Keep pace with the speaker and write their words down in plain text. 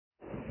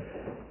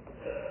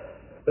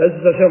As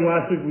Hashem,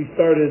 last week we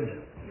started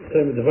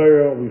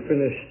Devorah. We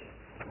finished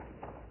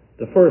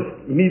the first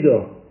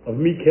midah of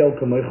Mikhail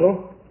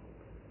Kamecha,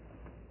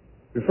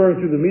 referring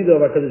to the midah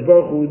of HaKadosh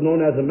Baruch Hu,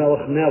 known as a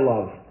Melech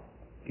Nelav.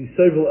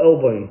 Yisovel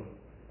Elbain.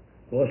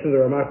 The lesson of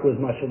the Ramak was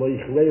Mashallah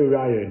Yichleu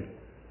Rayon.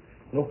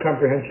 No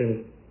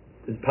comprehension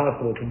is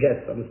possible to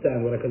get to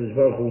understand what HaKadosh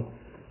Baruch Hu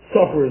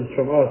suffers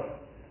from us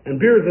and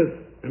bears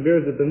it. And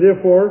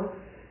therefore,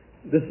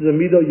 this is a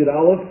midah Yud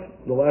Aleph,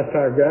 the last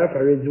paragraph.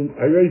 This is a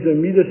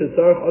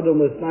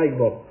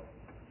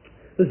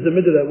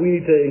midah that we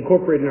need to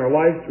incorporate in our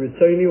lives. What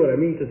I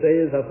mean to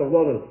say is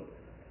hasavlanos,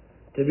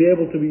 to be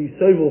able to be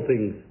sovel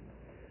things.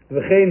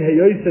 If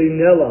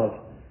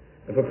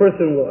a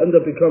person will end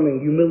up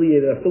becoming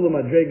humiliated,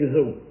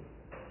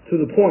 to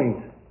the point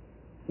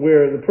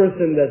where the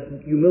person that's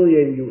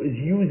humiliating you is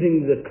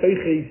using the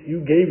keiches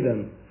you gave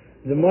them,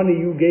 the money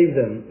you gave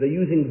them, they're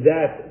using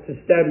that to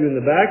stab you in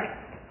the back.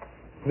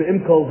 I'm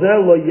not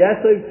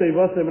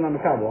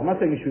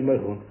saying you should be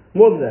Muslim.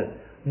 More than that,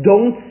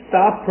 don't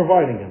stop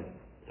providing him,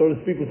 so to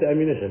speak, with the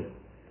ammunition.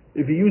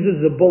 If he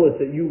uses the bullet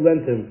that you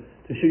lent him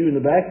to shoot you in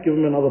the back, give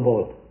him another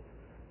bullet.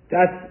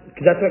 That's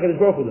what HaKadosh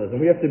Baruch Hu does,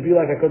 and we have to be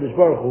like HaKadosh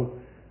Baruch Hu.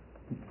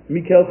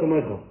 Mikhail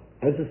Kamecha.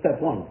 This is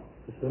step one.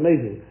 This is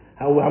amazing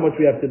how much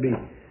we have to be,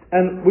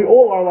 and we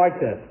all are like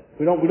that.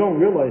 We don't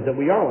realize that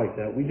we are like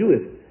that. We do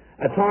it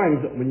at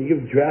times when you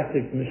give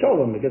drastic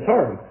mishalim. It gets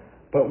hard,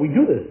 but we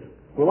do this.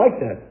 We're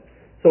like that.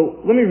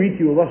 So let me read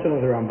to you a lesson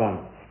of the Ramban,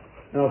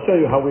 and I'll show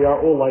you how we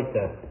are all like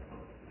that.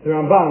 The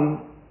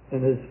Ramban, in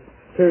his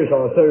Pirish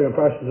al-Asari and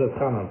Parshas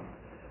Chanan,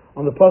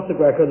 on the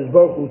pasuk where HaKadosh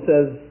Baruch Hu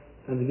says,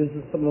 and this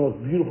is some of the most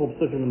beautiful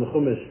psukim in the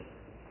Chumash,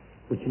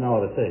 which you know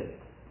how to say,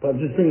 but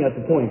I'm just bringing out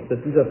the point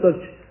that these are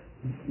such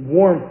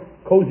warm,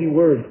 cozy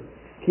words.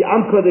 Ki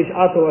am kadesh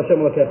ato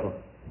Hashem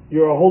Elokecha.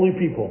 You're a holy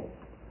people.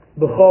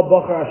 B'cha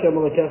bachar Hashem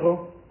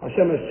Elokecha.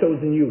 Hashem has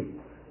chosen you.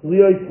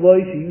 Liyos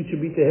loy, you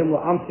should be to him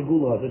la'am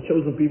segula, the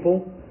chosen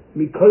people.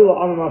 Mikol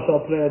la'am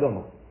mashal pnei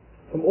adama.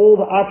 From all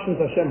the options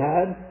Hashem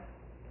had,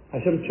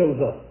 Hashem chose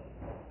us.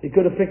 He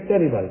could have picked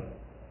anybody.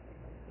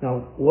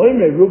 Now, loy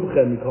me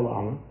rubchem mikol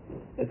la'am.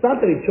 It's not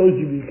that he chose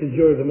you because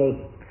you're the most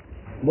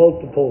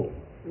multiple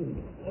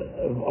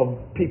of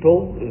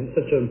people,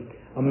 such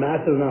a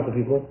massive amount of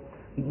people.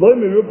 Loy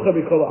me rubchem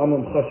mikol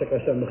la'am chashek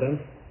Hashem b'chem.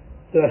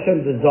 Did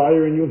Hashem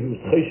desire in you? He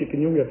was cheshik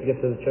in you. You have to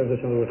get to the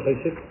translation of the word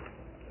cheshik.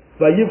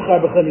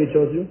 He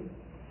chose you,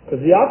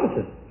 because the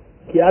opposite.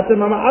 If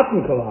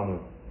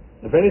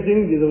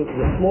anything,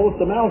 the smallest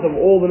amount of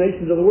all the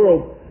nations of the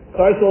world,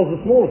 Kaisel is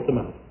the smallest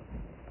amount.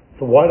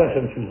 So why did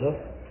Hashem choose us?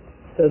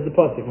 Says the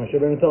pasuk, Moshe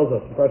Rabbeinu tells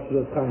us in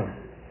Parshas Chanan,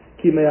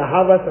 Ki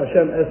me'ahavas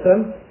Hashem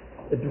esem,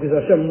 it's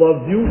because Hashem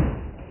loves you,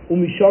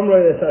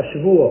 u'mishamrei es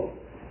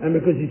hashvuah, and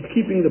because He's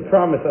keeping the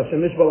promise Hashem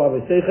nishbal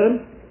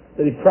avosechem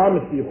that He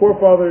promised to your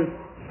forefathers.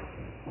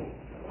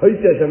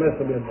 Hoysi Hashem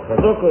esem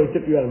b'chazoko, He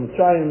took you out of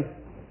Mitzrayim.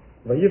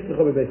 So why does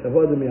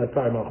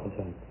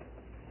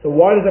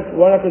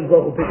HaKadosh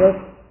Baruch Hu pick us?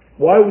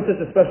 Why are we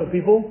such a special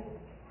people?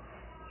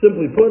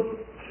 Simply put,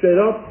 straight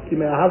up,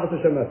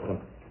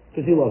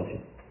 because He loves you.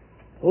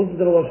 Listen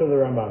to the lesson of the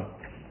Ramban.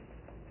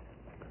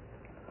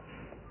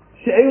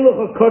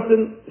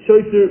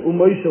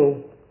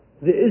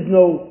 There is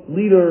no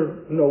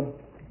leader, no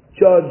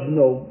judge,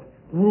 no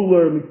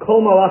ruler.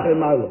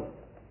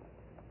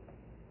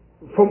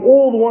 From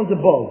all the ones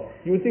above,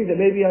 you would think that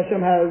maybe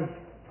Hashem has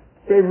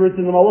favorites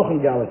in the Malachim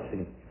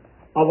galaxy.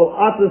 No,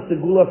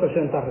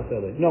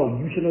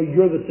 you should know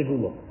you're the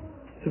Segula.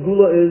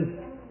 Segula is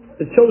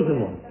the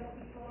chosen one.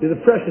 You're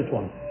the precious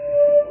one.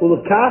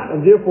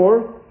 And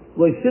therefore,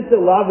 I'm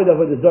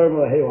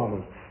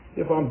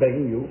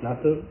begging you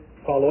not to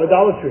follow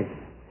idolatry.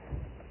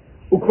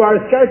 Says the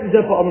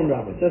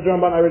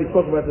Ramban, I already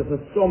spoke about this in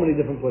so many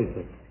different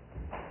places.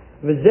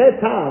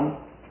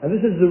 And this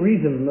is the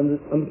reason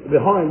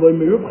behind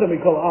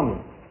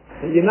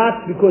you're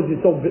not because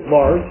you're so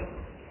large.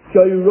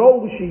 Usually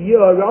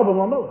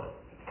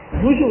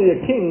a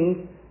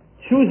king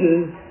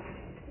chooses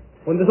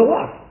when there's a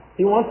lot.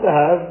 He wants to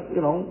have,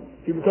 if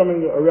you're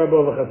becoming a rebbe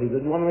of a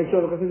chassidus, you want to make sure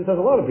the chassidus has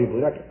a lot of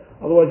people.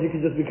 Otherwise you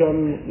could just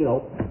become,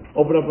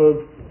 open up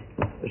a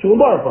shul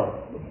and bar park.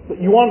 But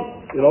you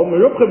want,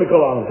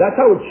 that's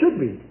how it should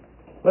be.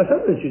 But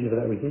Hashem didn't choose you for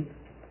that reason.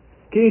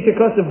 If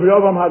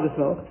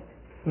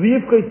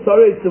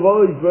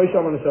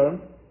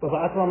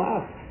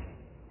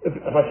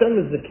Hashem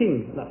is the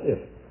king,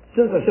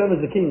 since Hashem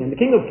is the king and the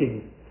king of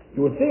kings,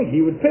 you would think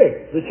He would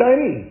pick the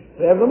Chinese.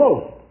 They have the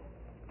most.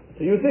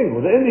 So you would think, well,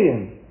 the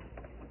Indians.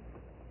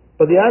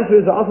 But the answer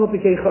is,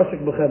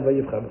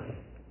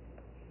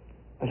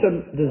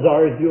 Hashem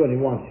desires you and He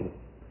wants you.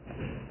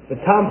 The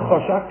tam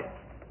chashak,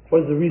 what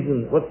is the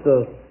reason, what's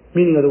the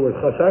meaning of the word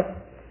chashak?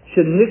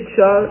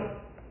 Sheniksha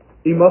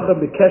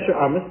imacha b'kesher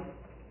amis,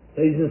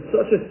 that He's in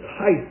such a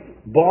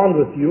tight bond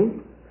with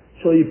you,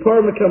 shal yipar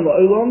mekem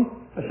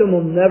la'olam, Hashem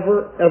will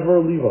never ever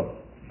leave us.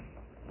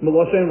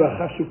 Meloshem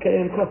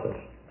v'chashukeim kosav.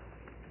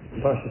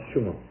 Parshas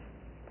Shuma.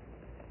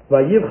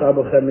 Vayivcha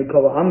b'chem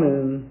mikol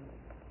amin.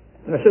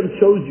 Hashem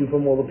chose you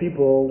from all the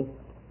people.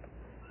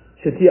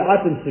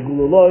 Shetiatim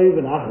segula loiv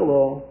and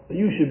achalo.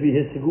 You should be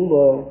his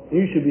segula.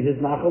 You should be his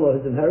nachala,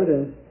 his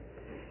inheritance.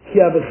 Ki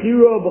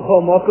abechira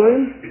b'chol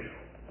makom.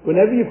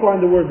 Whenever you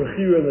find the word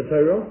bechira in the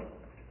Torah,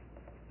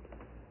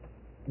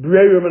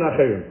 b'reirim and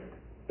acherim,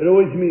 it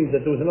always means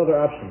that there was another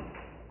option.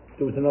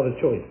 There was another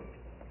choice.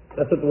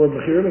 That's what the word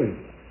bechira means.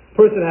 A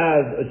person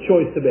has a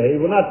choice to behave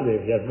or not to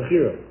behave. He has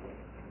bechira.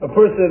 A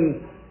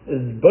person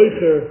is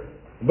boicher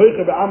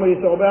b'ama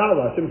yisrael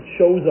be'ahala. Hashem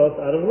chose us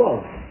out of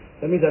love.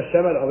 That means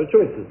Hashem had other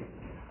choices.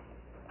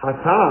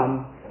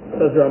 Hakam,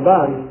 says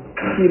Ramban,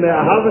 ki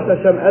me'ahavas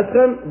Hashem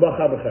eschem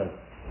b'cha b'chem.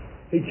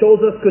 He chose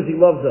us because He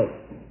loves us.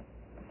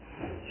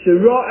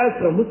 Shira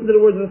eschem, listen to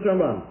the words of this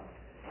Ramban.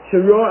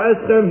 Shira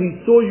eschem, He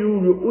saw you,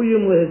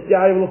 ru'uyim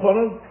lehisyayim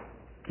l'chonav.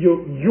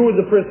 You're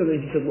the person that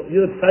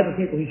you're the type of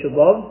people He should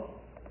love.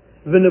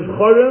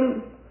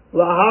 V'nevcharim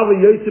la'ahava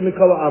yoytzim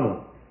mikol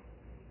ha'amim.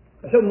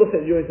 Hashem looked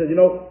at you and said, this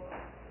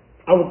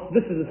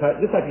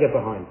I could get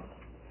behind.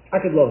 I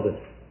could love this.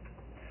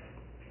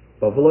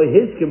 But below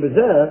his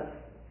kibbezeh,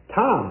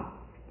 tam.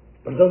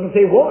 But it doesn't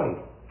say why.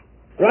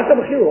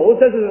 All it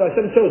says is that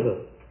Hashem chose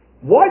us.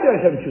 Why did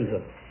Hashem choose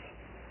us?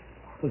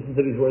 Listen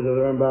to these words of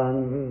the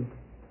Ramban.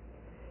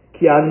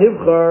 Ki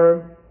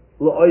anivchar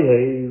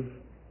la'oyhev.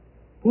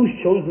 Who's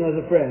chosen as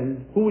a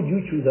friend? Who would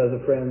you choose as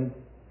a friend?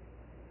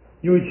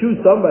 You would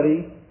choose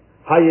somebody.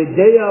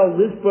 Hayedeya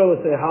lispa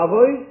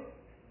l'sehavoy.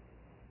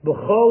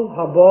 B'chol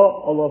haba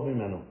alav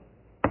mimenu.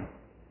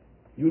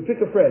 You would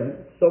pick a friend,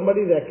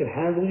 somebody that can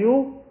handle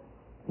you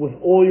with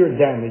all your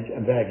damage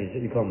and baggage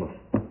that you come with.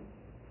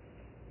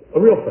 A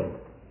real friend.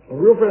 A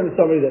real friend is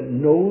somebody that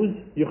knows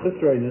your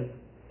chesroinus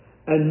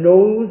and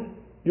knows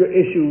your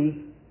issues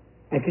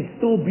and can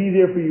still be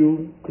there for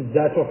you, because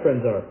that's what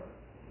friends are.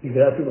 You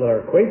can have people that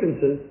are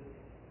acquaintances,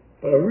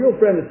 but a real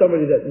friend is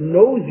somebody that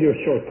knows your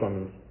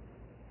shortcomings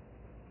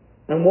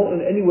and won't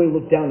in any way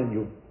look down at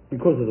you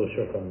because of those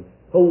shortcomings.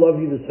 He'll love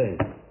you the same.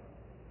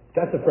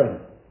 That's a friend.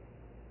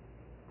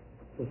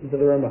 Listen to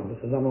the Rambam. This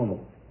is not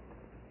normal.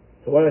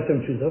 So why does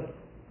Hashem choose us?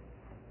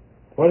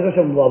 Why does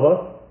Hashem love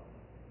us?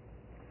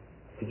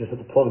 You just have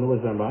to plug in the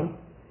words of the Rambam.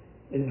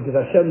 It is because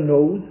Hashem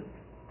knows,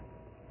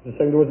 just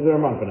saying the words of the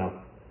Rambam for now,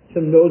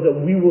 Hashem knows that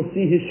we will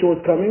see His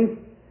shortcomings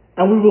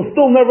and we will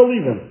still never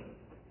leave Him.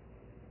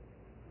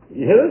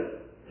 You hear this?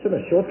 Hashem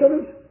has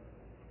shortcomings?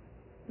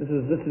 This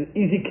is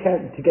easy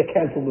to get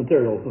cancelled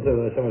material to say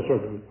that Hashem has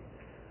shortcomings.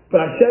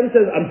 But Hashem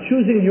says, I'm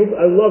choosing you,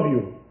 I love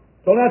you.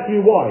 Don't ask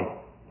me why.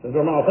 Says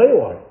Rambam, I'll tell you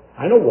why.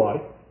 I know why.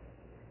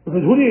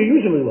 Because who do you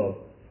usually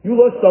love? You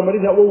love somebody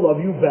that will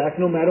love you back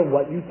no matter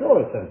what you throw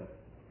at them.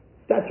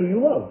 That's who you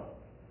love.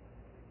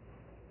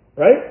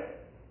 Right?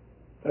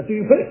 That's who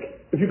you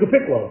pick. If you could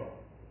pick love.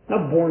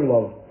 Not boring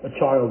love, a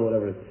child or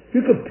whatever it is.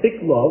 If you could pick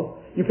love,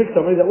 you pick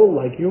somebody that will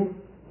like you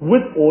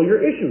with all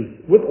your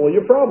issues, with all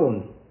your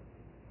problems.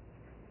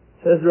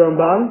 Says the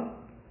Rambam,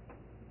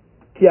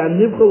 Ki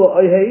anivcha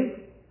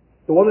la'oyhev,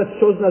 the one that's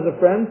chosen as a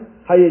friend,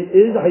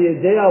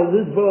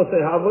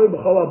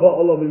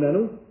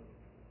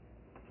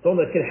 someone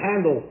that can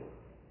handle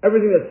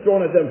everything that's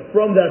thrown at them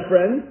from that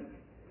friend.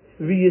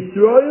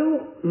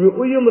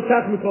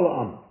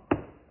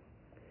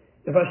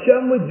 If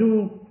Hashem would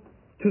do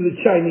to the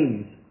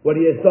Chinese what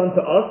He has done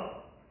to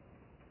us,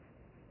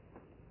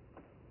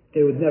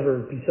 they would never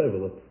be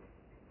civil.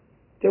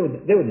 They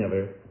would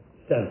never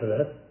stand for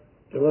that.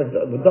 They were like,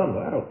 we're done,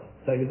 we're out.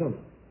 It's done.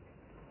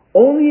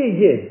 Only a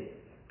Yid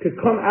could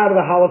come out of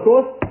the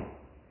Holocaust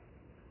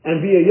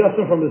and be a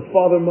Yassim from his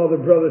father, mother,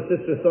 brother,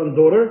 sister, son,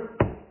 daughter,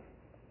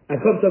 and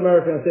come to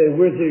America and say,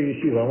 where's your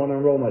yeshiva? I want to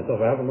enroll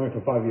myself. I haven't learned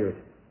for 5 years.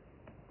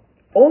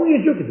 Only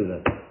a Jew could do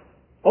that.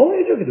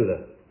 Only a Jew could do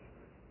that.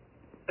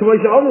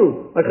 Like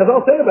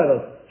Chazal say about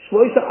us,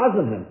 Shloisha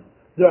Azimim.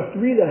 There are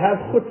 3 that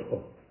have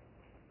chutzpah.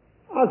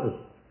 Aziz.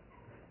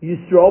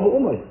 Yisrael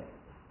b'umayis.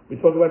 We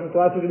spoke about this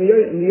last week in the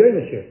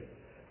Yomish here.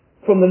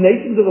 From the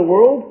nations of the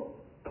world,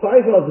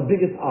 Klal Yisrael is the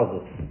biggest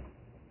Aziz.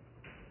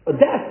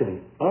 Audacity.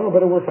 I don't know a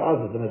better word for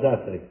Aziz than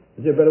audacity.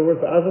 Is there a better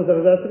word for Aziz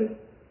than audacity?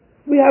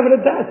 We have an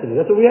audacity.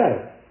 That's what we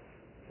have.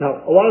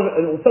 Now, a lot of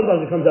it,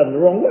 sometimes it comes out in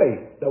the wrong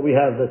way that we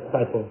have this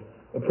type of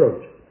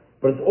approach.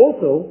 But it's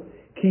also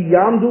Ki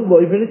Yamdu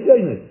Loy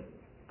V'Nisyonis.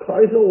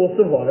 Klal Yisrael will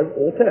survive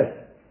all tests.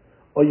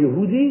 Or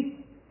Yehudi,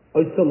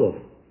 or Tzalov.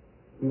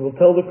 We will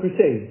tell the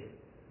Crusades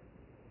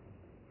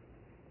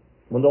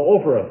when they'll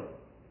offer us,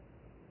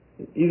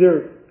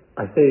 either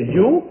I stay a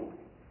Jew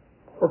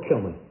or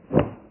kill me.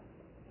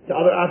 The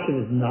other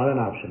option is not an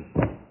option.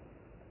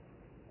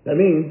 That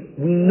means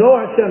we know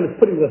Hashem is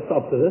putting us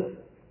up to this,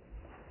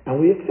 and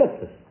we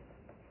accept this.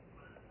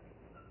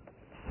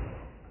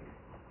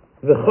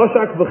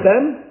 V'choshak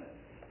v'chem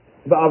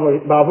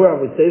ba'avur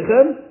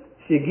avitzeichem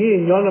shegi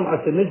inyonim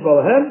asher nishba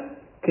lahem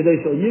kedei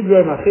shel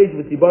yigrei machej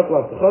v'tibat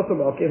l'avtachosam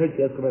v'alkei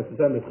h'tiyeschem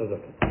esesem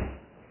v'tchazakim.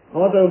 I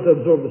want everyone to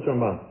absorb this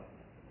Ramban.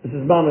 This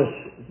is mamish.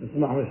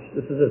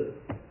 This is it.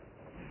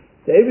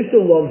 The Eibishter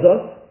loves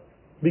us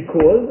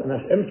because, and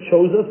Hashem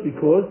chose us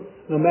because,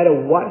 no matter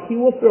what He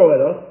will throw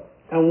at us,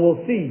 and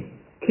we'll see,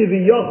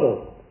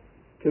 kiviyachol,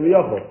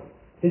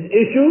 his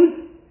issues,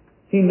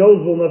 he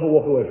knows we'll never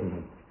walk away from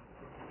him.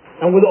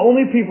 And we're the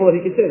only people that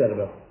he can say that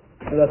about.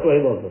 And that's why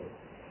he loves us.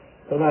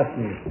 So I'm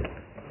asking you.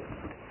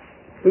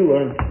 We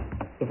learned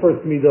the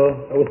first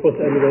midah that we're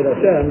supposed to emulate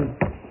Hashem.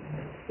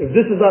 If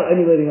this is not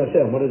emulating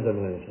Hashem, what is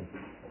emulating Hashem?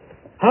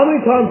 How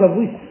many times have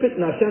we spit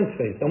in Hashem's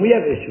face? And we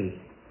have issues.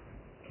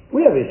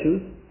 We have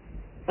issues.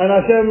 And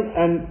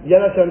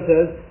yet Hashem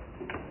says,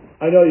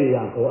 I know you,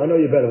 Yankov. I know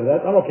you're better with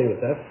that. I'm okay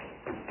with that.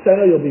 Because I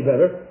know you'll be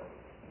better.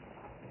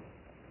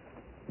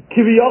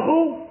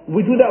 Kiviyachol,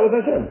 we do that with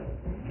Hashem.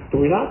 Do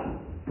we not?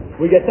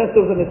 We get tested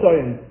with a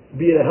Nisayan,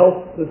 be it a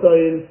health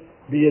Nisayan,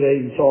 be it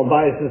a Shalom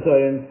Bayis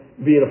Nisayan,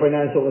 be it a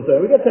financial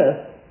Nisayan. We get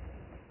tests.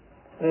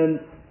 And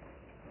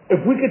if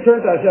we could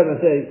turn to Hashem and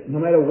say, no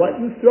matter what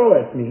you throw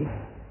at me,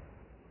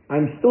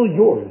 I'm still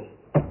yours.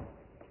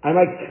 I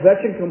might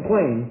kvetch and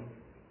complain,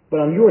 but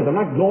I'm yours. I'm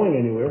not going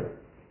anywhere.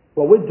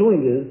 What we're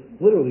doing is,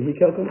 literally,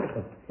 Mikel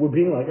Kamecha. We're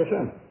being like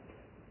Hashem.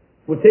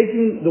 We're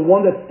taking the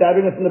one that's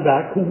stabbing us in the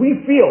back, who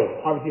we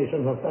feel, obviously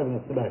Hashem's not stabbing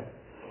us in the back,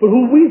 but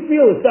who we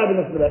feel is stabbing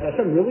us in the back.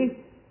 Hashem, really?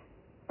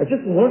 I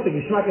just learned the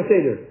Gishmak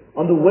Seder.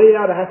 On the way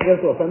out, I have to get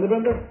into a fender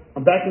bender.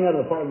 I'm backing out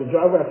of the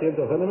driveway, I have to get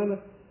into a fender bender.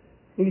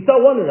 And you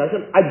start wondering,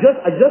 Hashem, I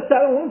just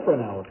sat alone for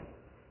an hour.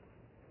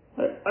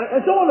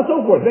 And so on and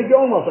so forth. Make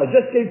your own muscle. I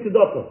just gave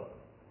tzedakah.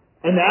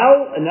 And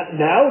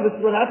now this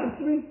is what happens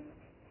to me?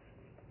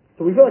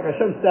 So we feel like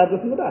Hashem stabbed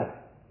us in the back.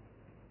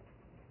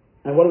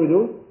 And what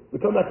do? We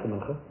come back to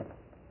Mincha.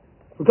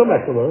 We come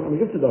back to learn, and we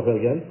give tzedakah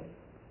again.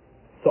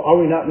 So are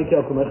we not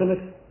Mikel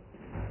Kumechanik?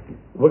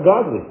 We're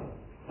godly.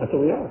 That's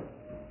what we are.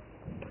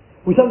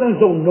 We sometimes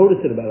don't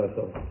notice it about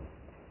ourselves.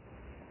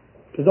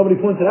 Because nobody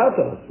points it out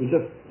to us.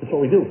 It's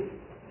what we do.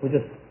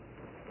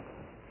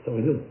 That's what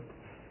we do.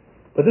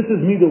 But this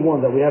is the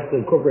one that we have to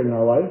incorporate in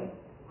our lives.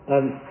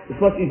 And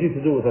it's much easier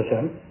to do with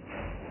Hashem.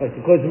 Like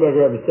the Kloisenberg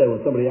Rebbe said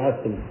when somebody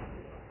asked him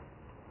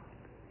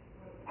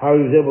how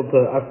he was able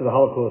to, after the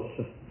Holocaust,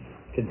 just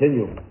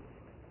continue.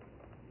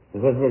 The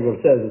Kloisenberg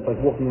Rebbe says it's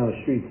like walking down the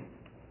street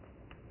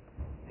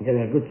and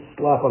getting a good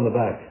slap on the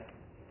back.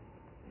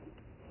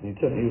 And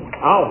you turn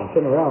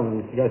around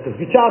and the guy says,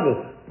 Good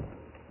Shabbos.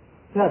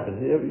 It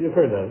happens. You've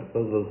heard that,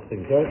 those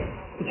things, right?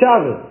 Good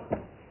Shabbos.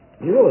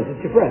 You realize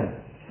it's your friend.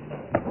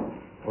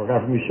 Or a guy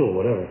from Yeshua,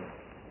 whatever.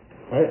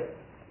 Right?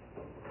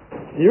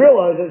 You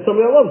realize that it's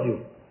somebody that loves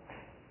you.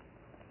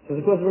 So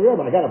the question of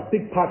Rabbi, I got a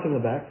big patch in the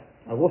back,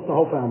 I lost my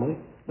whole family,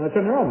 and I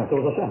turned around and I thought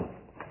it was Hashem.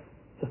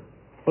 So,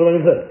 what am I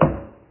going to say?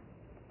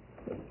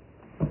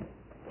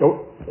 So,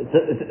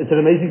 it's an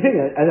amazing thing.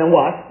 And then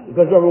what?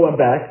 Because Rabbi went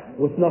back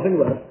with nothing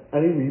left,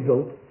 and he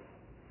rebuilt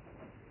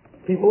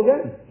people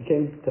again. He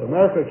came to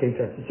America, came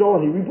to Israel,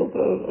 and he rebuilt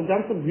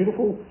a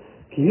beautiful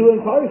Kehillah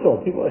and Klal Yisrael.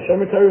 People,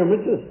 Hashem Torah and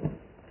Mitzvahs.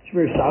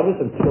 Shmir Shabbos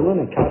and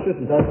Tefillin and Kashrus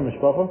and Tarek and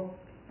Mishpacha.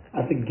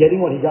 After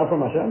getting what he got from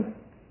Hashem,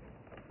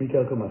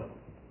 Mikel Kumach.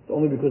 It's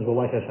only because we're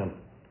like Hashem.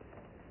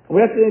 And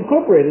we have to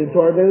incorporate it into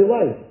our daily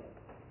lives.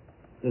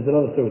 There's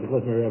another story with the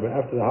Klezmer Rebbe.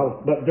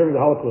 During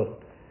the Holocaust,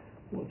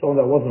 someone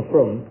that wasn't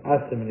from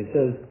asked him, and he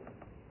says,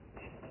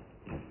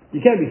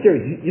 you can't be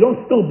serious. You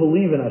don't still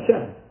believe in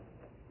Hashem.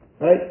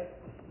 Right?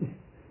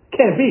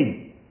 Can't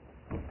be.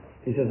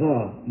 He says,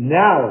 no.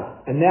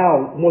 Now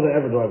more than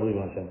ever do I believe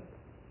in Hashem.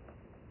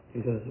 He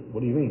says,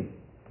 what do you mean?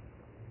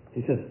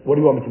 He says, what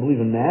do you want me to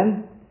believe in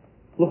man?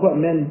 Look what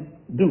men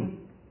do.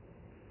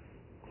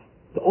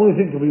 The only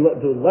thing to be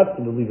left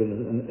to believe in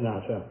is in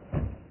Hashem.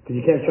 Because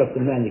you can't trust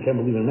in men, you can't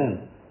believe in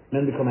men.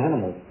 Men become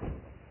animals.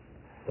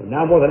 So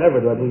now more than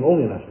ever do I believe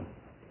only in Hashem.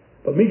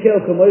 But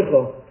Mikel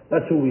Kamoicho,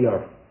 that's who we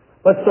are.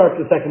 Let's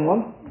start the second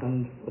one,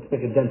 and let's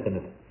make a dent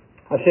in it.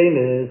 Hashem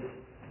is,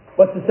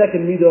 what's the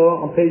second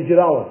midah on page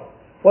Yud?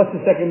 What's the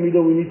second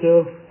midah we need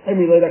to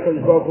emulate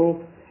HaKadosh Baruch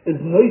Hu? Is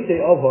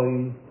noisei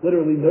avoin,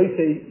 literally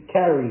noisei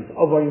carries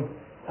avoin,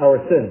 our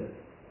sin.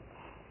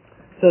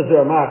 Says the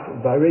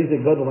Ramak, v'harei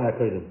gadol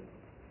ma'akodim.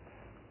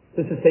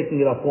 This is taking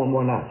it up one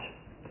more notch.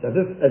 As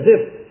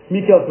if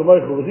Mikel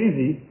Kamoicha was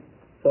easy,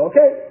 so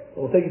okay,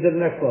 we'll take it to the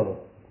next level.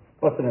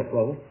 What's the next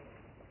level?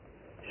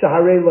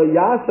 Shaharei lo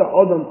yasa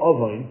adam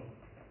avoin,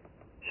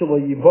 shelo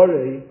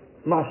yiborei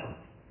masha.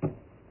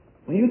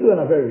 When you do an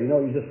avera, you know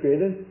what you just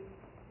created?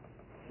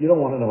 You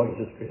don't want to know what you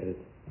just created.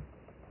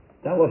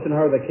 That Lashon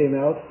Hara that came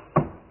out,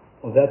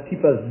 or that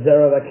Tipa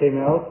Zera that came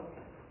out,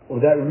 or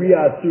that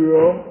Riyah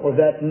Suro, or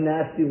that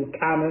nasty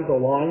comment or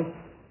line,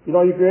 you know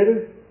what you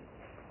created?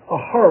 A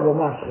horrible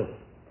mashchus.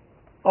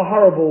 A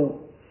horrible,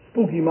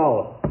 spooky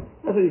malach.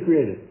 That's what you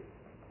created.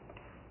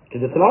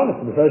 Because it's an honest,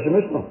 the Mefesh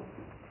Mishnah.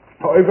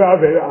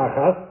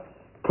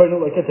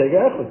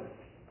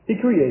 He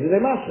created a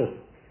mashchus.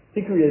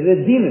 He created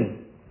a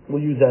demon.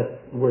 We'll use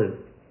that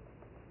word.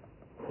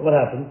 What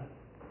happens?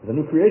 There's a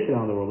new creation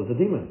on the world. There's a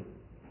demon.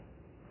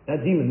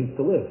 That demon needs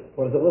to live.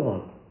 What does it live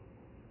on?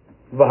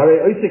 So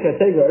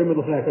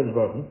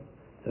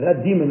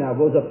that demon now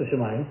goes up to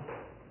Shemayim.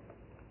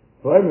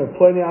 And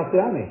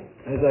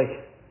he's like,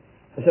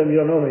 Hashem, you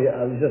don't know me.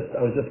 I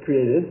was just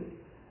created.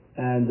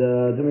 And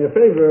do me a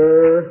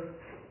favor.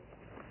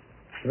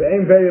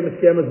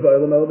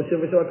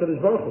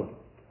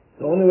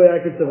 The only way I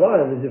could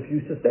survive is if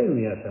you sustain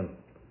me, Hashem.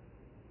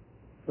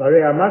 And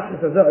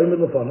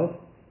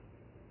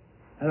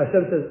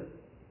Hashem says,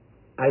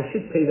 I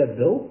should pay that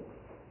bill?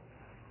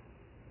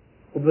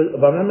 How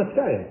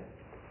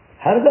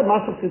does that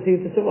Mashiach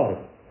continue to survive?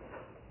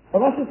 A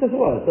Mashiach to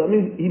survive. So I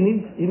mean, he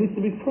needs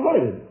to be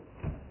provided.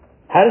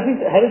 How does he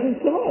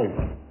survive?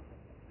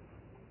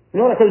 You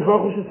know what HaKadosh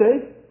Baruch Hu should say?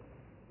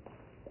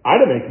 I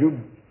didn't make you.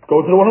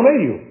 Go to the one who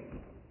made you.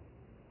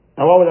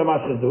 And what would that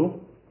Mashiach do?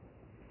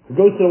 He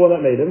goes to the one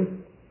that made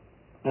him,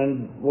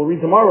 and we'll read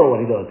tomorrow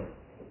what he does.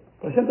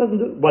 But Hashem doesn't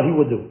do what he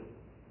would do.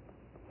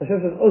 Hashem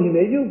says, oh, he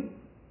made you?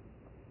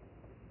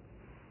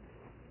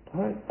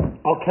 Alright,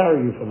 I'll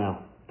carry you for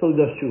now, till he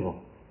does tshuva.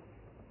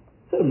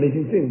 It's an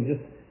amazing thing,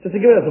 just to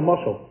give it as a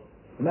mashal.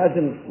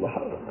 Imagine,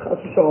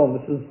 Chas v'shalom,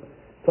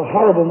 it's a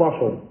horrible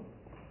mashal.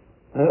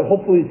 And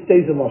hopefully it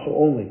stays a mashal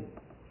only.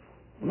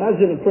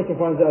 Imagine a person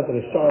finds out that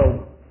his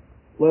child,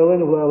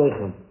 le'aleinu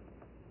le'aleichem,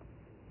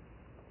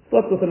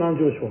 slept with a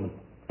non-Jewish woman.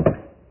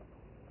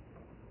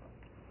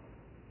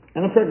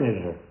 And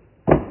impregnated her.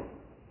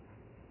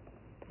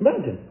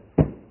 Imagine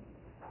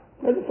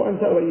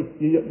finds out about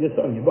your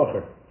son, your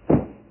bacher.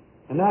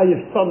 And now your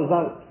son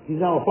he's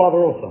now a father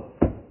also.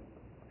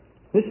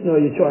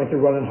 You're trying to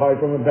run and hide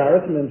from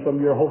embarrassment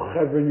from your whole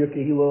chevra and your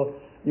kehillah.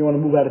 You want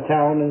to move out of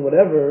town and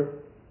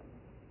whatever.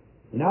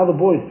 Now the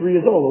boy's 3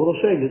 years old, a little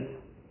shaggy.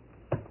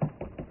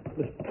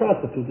 This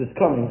prostitute is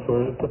coming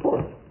for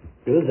support.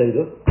 You're the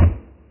Zayda.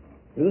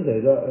 We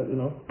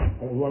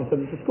want to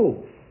send him to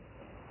school.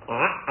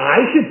 I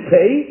should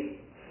pay?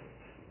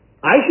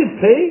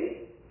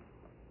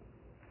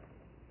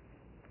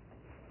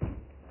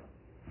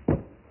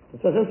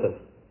 That's what Hashem says.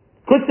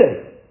 Could say.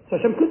 So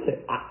Hashem could say.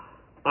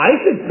 I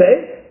should pay?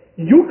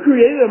 You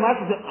created a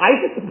master, so I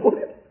should support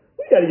it?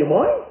 What, you out of your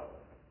mind?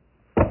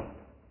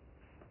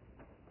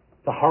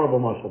 It's a horrible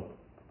muscle.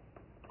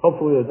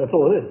 Hopefully that's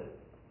all it is.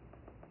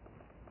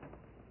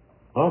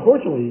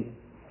 Unfortunately,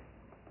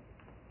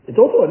 it's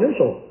also an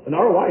nimshal. In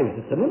our lives,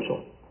 it's a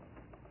nimshal.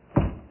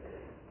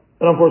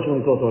 And unfortunately,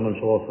 it's also a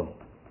nimshal also.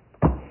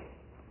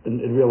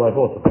 In real life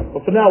also.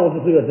 But for now, we'll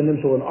just leave it as a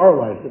nimshal in our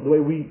lives, the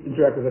way we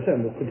interact with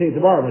Hashem. We'll continue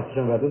tomorrow, Mr.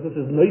 Hashem, about this. This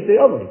is noisei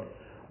avon.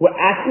 We're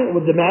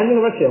demanding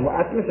of Hashem, we're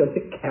asking Hashem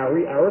to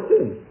carry our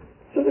sins.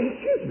 So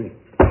excuse me.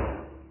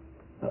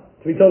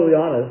 To be totally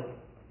honest,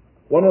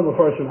 one of the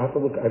first I have to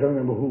look, I don't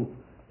remember who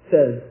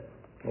says,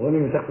 well, let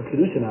me even check the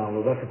Kedusha now,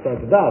 we're about to start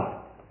the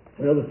daf.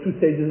 There's 2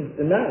 stages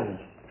in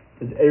marriage.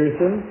 There's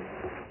Erisin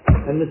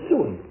and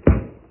Nisuin.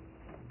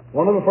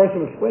 One of the first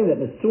explained that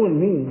Nisuin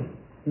means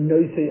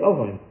noisei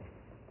avon.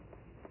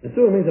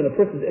 Nisuin means that a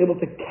person is able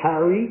to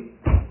carry.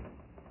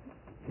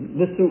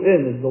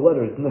 Nisuin is the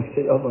letters,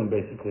 noisei avon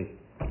basically.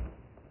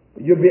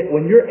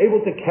 When you're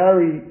able to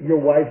carry your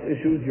wife's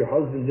issues, your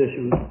husband's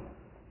issues,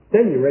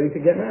 then you're ready to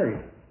get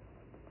married.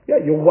 Yeah,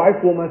 your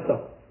wife will mess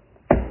up.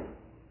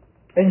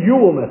 And you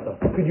will mess up.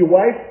 Could your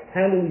wife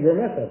handle your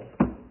mess up?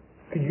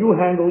 Could you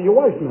handle your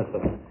wife's mess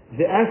up? If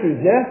the answer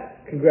is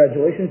yes,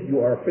 congratulations, you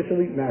are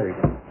officially married.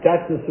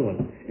 That's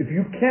Nisuin. If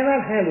you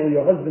cannot handle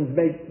your husband's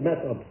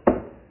mess ups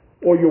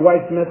or your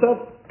wife's mess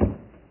ups,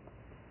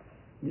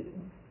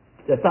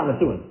 that's not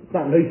Nisuin. It's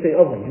not noisei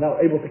avon. You're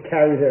not able to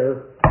carry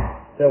their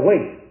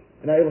weight.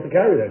 You're not able to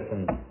carry their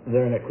sins,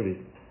 their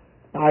iniquities.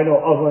 Now, I know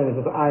avon is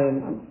with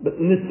iron, but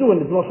Nisuin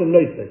is also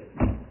noisei.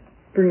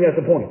 Bringing out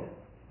the point.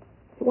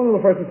 So one of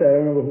the first said, I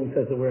don't remember who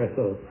says it, where I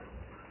saw it.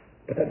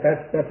 But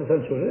that's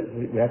essentially what it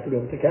is. We have to be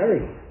able to carry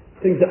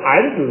things that I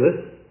didn't do this.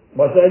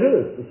 Why should I do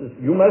this? This is,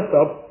 you messed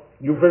up,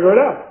 you figure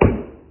it out.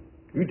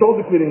 You told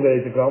the cleaning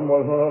lady to come.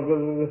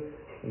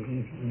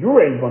 You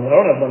arranged money. I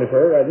don't have money for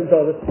her. I didn't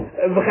tell her this.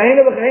 You know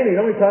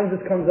how many times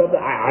this comes up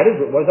that I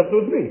didn't do it. What does it have to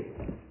do with me?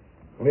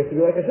 We have to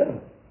be like Hashem.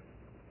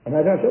 And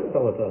I don't Hashem will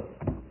tell it to us.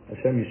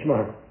 Hashem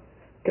Yishmar.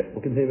 Okay,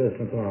 we'll continue this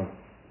from tomorrow.